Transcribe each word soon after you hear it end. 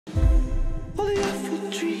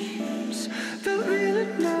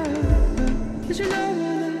she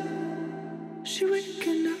love? She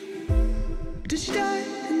waking up? Did she die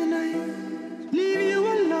in the night? Leave you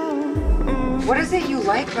alone. What is it you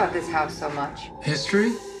like about this house so much?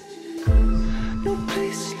 History? No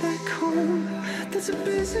place like home. That's a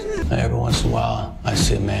business. Every once in a while, I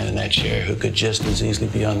see a man in that chair who could just as easily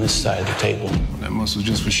be on this side of the table. That muscle's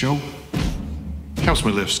just for show. Helps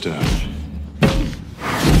me lift stuff.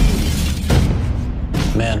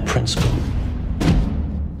 Man principle.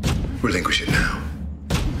 Relinquish it now.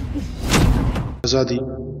 आजादी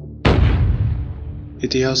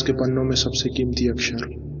इतिहास के पन्नों में सबसे कीमती अक्षर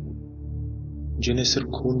जिन्हें सिर्फ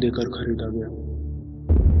खून देकर खरीदा गया।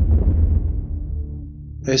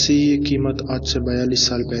 ऐसी ही एक कीमत आज से 42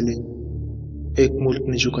 साल पहले एक मुल्क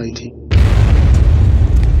ने चुकाई थी,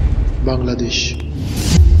 Bangladesh.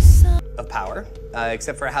 Of power,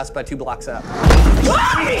 except for a house about 2 blocks up.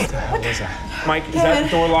 What is that? Mike, is that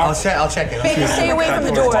door locked? I'll check it. Baby, stay away from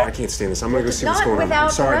the door. I can't stand this. I'm gonna go see what's going on. I'm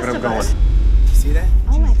sorry, but I'm going. See that?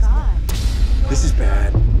 Oh my God. This is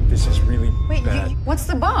bad. This is really bad. What's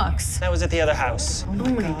the box? That was at the other house. Oh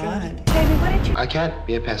my God. Baby, what did you... I can't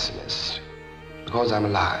be a pessimist because I'm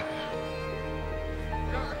alive.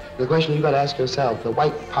 The question you got to ask yourself, the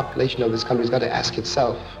white population of this country's got to ask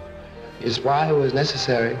itself, is why it was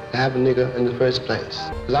necessary to have a nigger in the first place.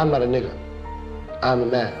 Because I'm not a nigger. I'm a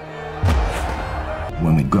man.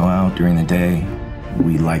 When we go out during the day,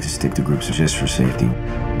 we like to stick to groups just for safety.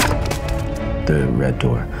 The red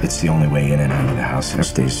door, it's the only way in and out of the house. It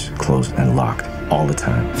stays closed and locked all the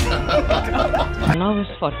time. Madonna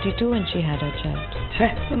was 42 when she had her child.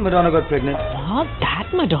 Hey, Madonna got pregnant. Not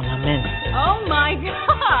that Madonna, man. Oh my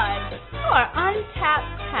God! You are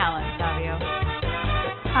untapped talent, Savio.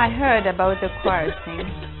 I heard about the choir thing.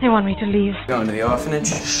 They want me to leave. Going to the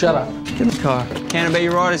orphanage? Shut up. Get in the car. Can't obey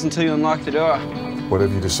your orders until you unlock the door.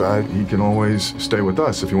 Whatever you decide, he can always stay with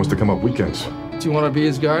us if he wants to come up weekends. Do you want to be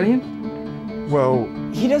his guardian? Well,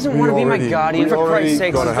 he doesn't want to be my guardian, for Christ's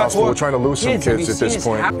sake. Got a house full. We're trying to lose some kids at this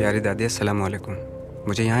point. प्यारी दादी अस्सलाम वालेकुम।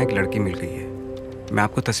 मुझे यहाँ एक लड़की मिल गई है। मैं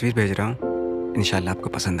आपको तस्वीर भेज रहा हूँ। इंशाल्लाह आपको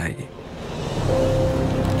पसंद आएगी।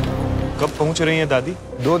 कब पहुँच रही हैं दादी?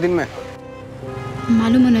 2 दिन में।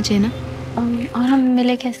 मालूम होना चाहिए ना। और हम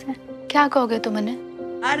मिले कैसे? क्या कहोगे तुम उन्हें?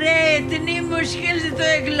 अरे इतनी मुश्किल से तो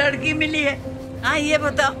एक लड़की मिली है। हाँ ये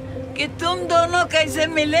बताओ कि तुम दोनों कैसे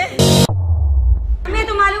मिले? हमें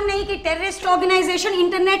तो मालूम नहीं कि टेररिस्ट ऑर्गेनाइजेशन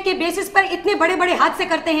इंटरनेट के बेसिस पर इतने बड़े-बड़े हादसे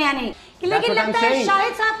करते हैं या नहीं। लेकिन लगता है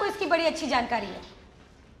शाहिद साहब को इसकी बड़ी अच्छी जानकारी है।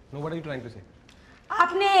 No, what are you trying to say?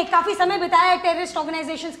 आपने काफी समय बिताया टेररिस्ट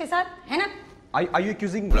ऑर्गेनाइजेशंस के साथ, है ना? Are you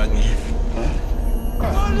accusing?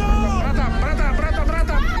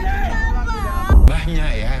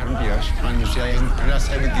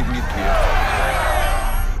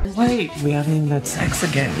 Wait, we haven't even had sex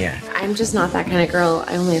again yet. I'm just not that kind of girl.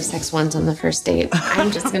 I only have sex once on the first date. I'm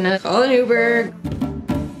just gonna call an Uber.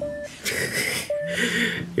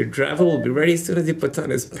 Your driver will be ready as soon as he puts on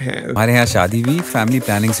his pants. हमारे यहाँ शादी भी family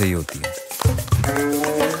planning से ही होती है।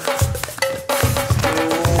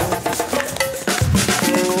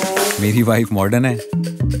 मेरी wife modern है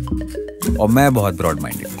और मैं बहुत ब्रॉड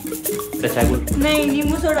माइंडेड हूँ। नहीं, ये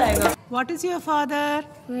मुझे उड़ाएगा। What is your father?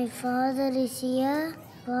 My father is here.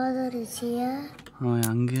 Father is here. அவன்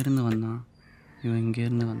அங்க இருந்து வந்தான். இவன் இங்க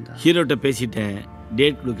இருந்து வந்தா. ஹீரோட்ட பேசிட்டேன்.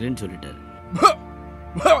 டேட் கொடுக்கறேன்னு சொல்லிட்டாரு.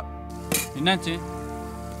 என்னாச்சு?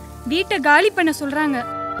 வீட்டை காலி பண்ண சொல்றாங்க.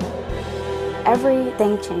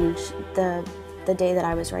 Everything changed the day that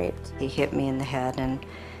I was raped. He hit me in the head and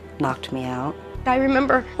knocked me out. I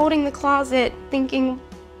remember holding the closet thinking,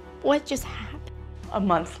 what just happened? A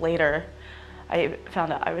month later, I found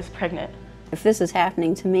out I was pregnant. If this is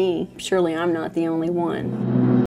happening to me, surely I'm not the only one.